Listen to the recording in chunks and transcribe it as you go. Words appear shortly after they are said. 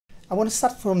I want to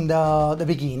start from the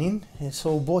beginning.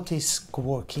 So what is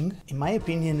co-working? In my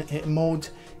opinion, a mode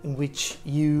in which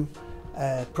you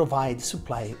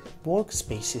supply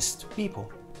workspaces to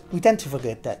people. We tend to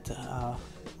forget that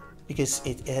because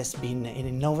it has been an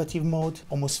innovative mode,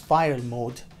 almost viral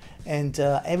mode, and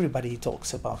everybody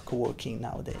talks about co-working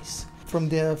nowadays. From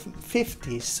the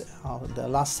 50s, the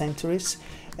last centuries,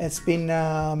 it's been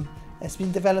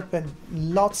developing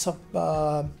lots of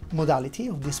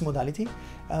this modality.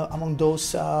 Among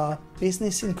those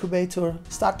business incubator,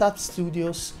 startup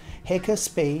studios, hacker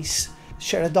space,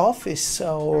 shared office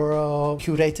or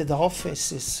curated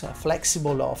offices,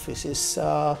 flexible offices,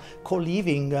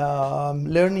 co-living,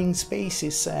 learning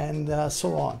spaces, and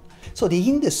so on. So the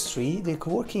industry, the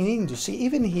co-working industry,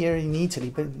 even here in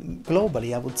Italy, but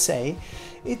globally I would say,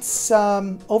 it's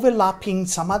overlapping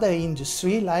some other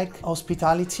industry like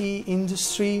hospitality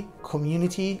industry,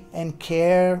 community and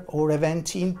care or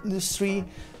event industry,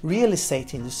 real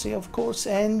estate industry of course,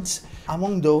 and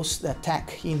among those the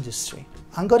tech industry.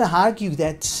 I'm going to argue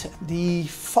that the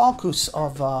focus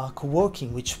of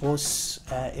co-working, which was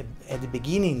at the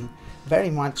beginning very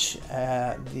much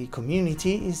the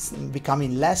community, is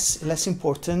becoming less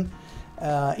important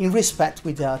in respect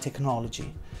with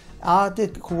technology. Are the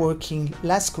co-working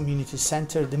less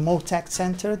community-centered, the more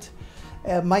tech-centered?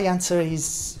 My answer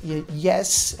is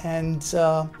yes, and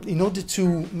in order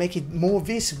to make it more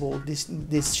visible,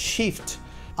 this shift,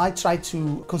 I try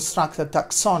to construct a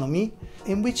taxonomy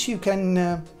in which you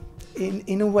can,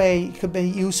 in a way, it could be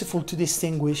useful to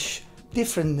distinguish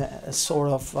different sort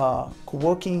of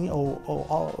co-working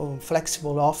or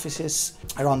flexible offices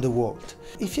around the world.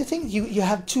 If you think you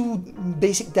have two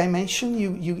basic dimensions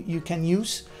you can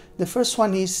use. The first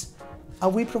one is, are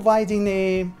we providing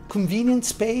a convenient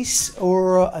space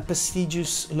or a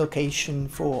prestigious location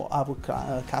for our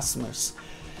customers?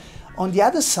 On the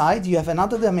other side, you have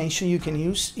another dimension you can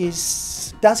use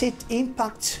is, does it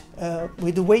impact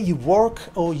with the way you work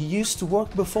or you used to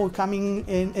work before coming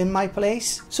in my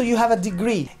place? So you have a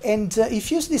degree, and if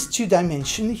you use these two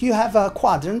dimensions, you have a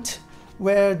quadrant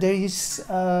where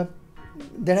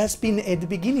there has been at the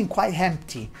beginning quite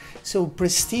empty. So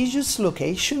prestigious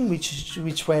location,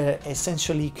 which were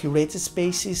essentially curated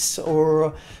spaces,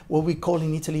 or what we call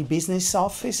in Italy business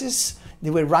offices. They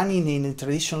were running in a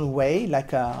traditional way,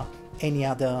 like any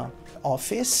other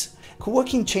office.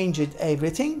 Co-working changed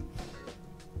everything,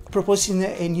 proposing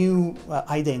a new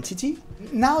identity.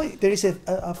 Now there is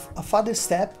a further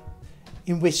step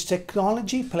in which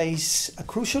technology plays a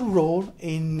crucial role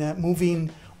in moving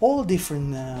all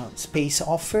different space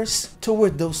offers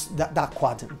toward that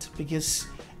quadrant, because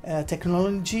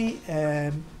technology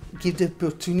gives the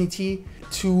opportunity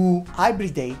to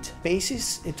hybridate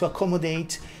spaces, to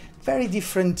accommodate very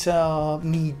different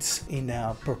needs in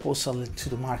a proposal to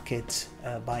the market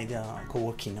by the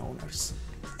co-working owners.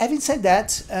 Having said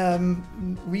that,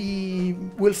 we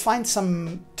will find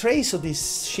some trace of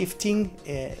this shifting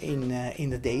in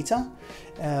the data.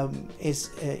 As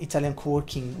Italian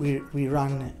Co-working, we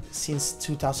run since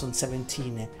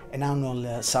 2017 an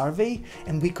annual survey,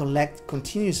 and we collect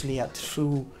continuously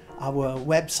through our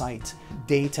website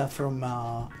data from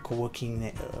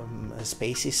co-working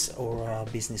spaces or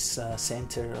business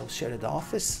center or shared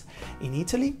office in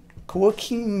Italy.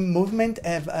 Co-working movement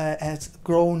has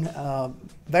grown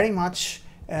very much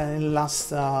in the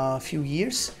last few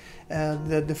years.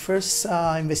 The first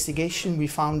investigation, we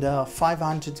found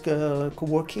 500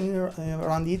 co-working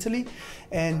around Italy,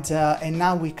 and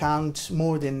now we count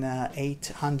more than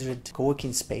 800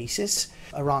 co-working spaces.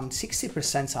 Around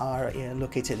 60% are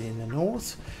located in the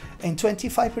north, and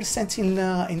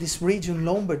 25% in this region,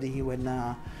 Lombardy, when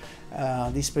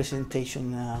this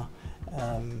presentation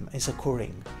is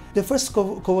occurring. The first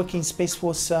co-working space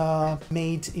was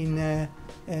made in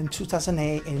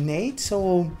 2008,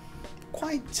 so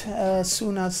quite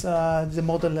soon as the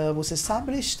model was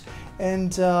established,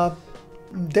 and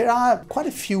there are quite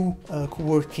a few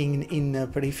co-working in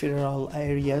peripheral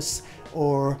areas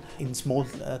or in small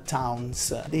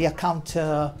towns. They account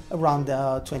around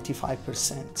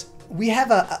 25%. We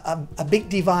have a big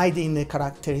divide in the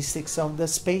characteristics of the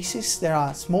spaces. There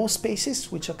are small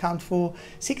spaces which account for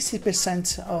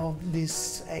 60% of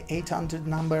this 800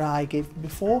 number I gave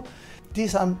before.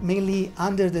 These are mainly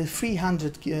under the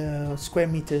 300 square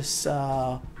meters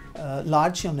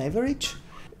large on average,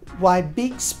 while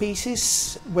big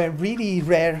spaces were really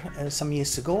rare some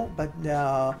years ago, but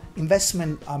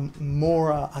investment are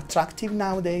more attractive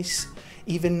nowadays,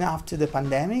 even after the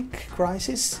pandemic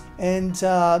crisis, and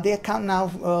they account now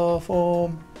for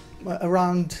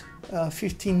around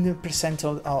 15%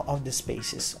 of the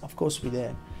spaces, of course with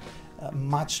a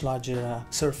much larger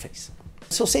surface.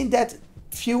 So saying that,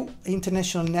 few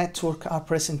international networks are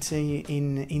present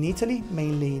in Italy,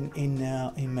 mainly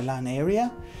in Milan area,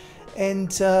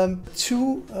 and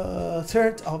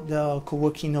two-thirds of the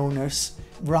co-working owners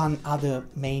run other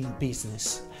main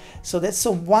business. So that's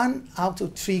 1 out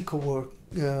of 3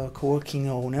 co-working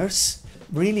owners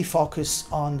really focus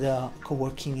on the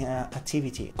co-working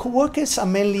activity. Co-workers are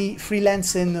mainly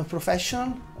freelance and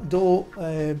professional, though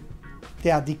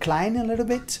they are declining a little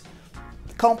bit.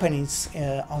 Companies,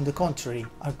 on the contrary,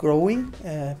 are growing.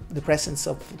 The presence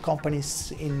of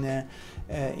companies in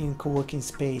co-working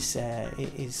space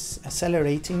is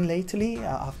accelerating lately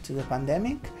after the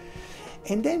pandemic.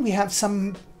 And then we have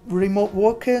some remote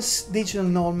workers, digital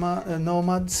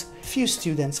nomads, few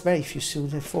students, very few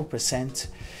students, 4%,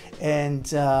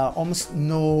 and almost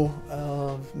no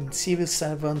civil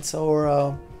servants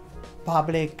or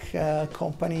public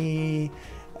company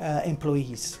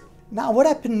employees. Now, what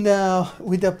happened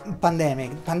with the pandemic?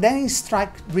 The pandemic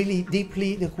struck really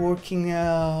deeply the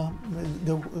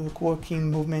co-working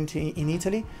movement in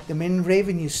Italy. The main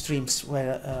revenue streams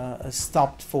were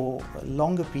stopped for a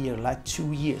longer period, like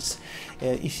 2 years.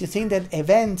 If you think that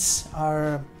events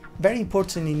are very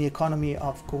important in the economy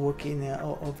of co-working,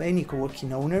 of any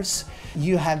co-working owners,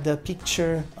 you have the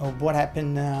picture of what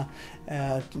happened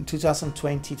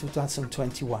 2020,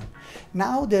 2021.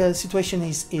 Now the situation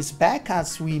is back,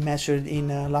 as we measured in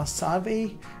last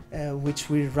survey, which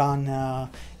we run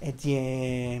at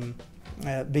the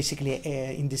basically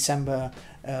in December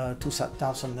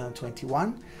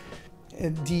 2021.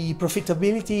 The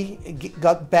profitability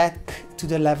got back to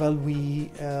the level we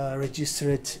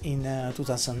registered in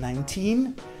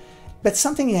 2019. But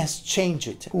something has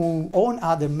changed. Who own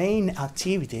other main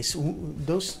activities,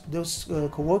 those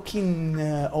co-working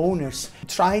owners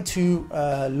try to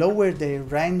lower their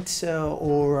rent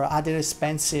or other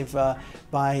expenses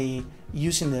by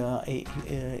using a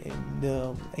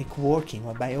co-working,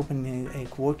 or by opening a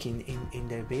co-working in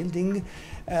their building,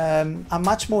 are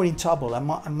much more in trouble,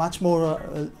 are much more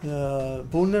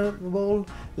vulnerable,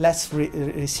 less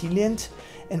resilient.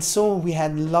 And so we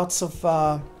had lots of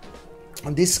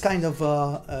this kind of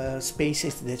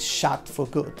spaces that shut for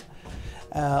good.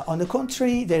 On the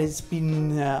contrary, there has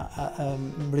been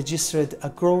registered a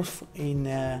growth in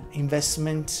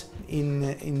investment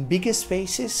in bigger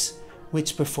spaces,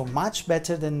 which perform much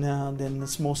better than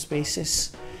small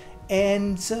spaces,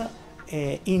 and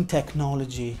in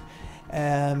technology.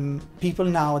 People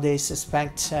nowadays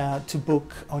expect to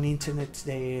book on internet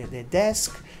their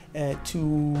desk,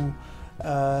 to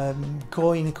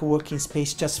go in a co-working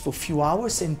space just for a few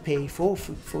hours and pay for a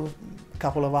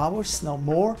couple of hours, no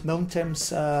more. Long-term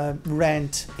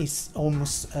rent is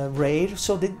almost rare,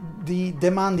 so the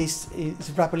demand is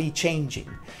rapidly changing.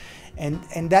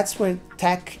 And that's where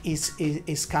tech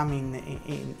is coming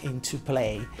into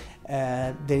play.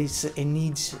 There is a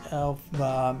need of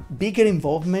bigger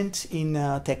involvement in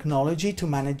technology to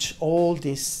manage all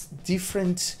these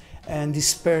different and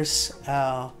dispersed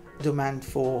demand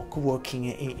for co-working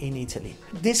in Italy.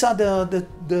 These are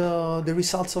the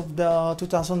results of the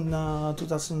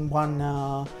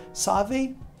 2001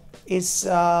 survey.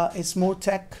 It's more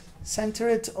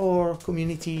tech-centered or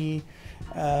community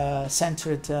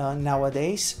centered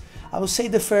nowadays. I would say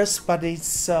the first, but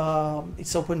it's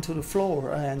open to the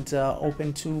floor and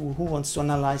open to who wants to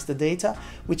analyze the data,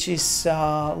 which is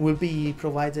will be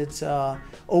provided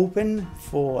open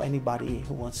for anybody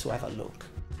who wants to have a look.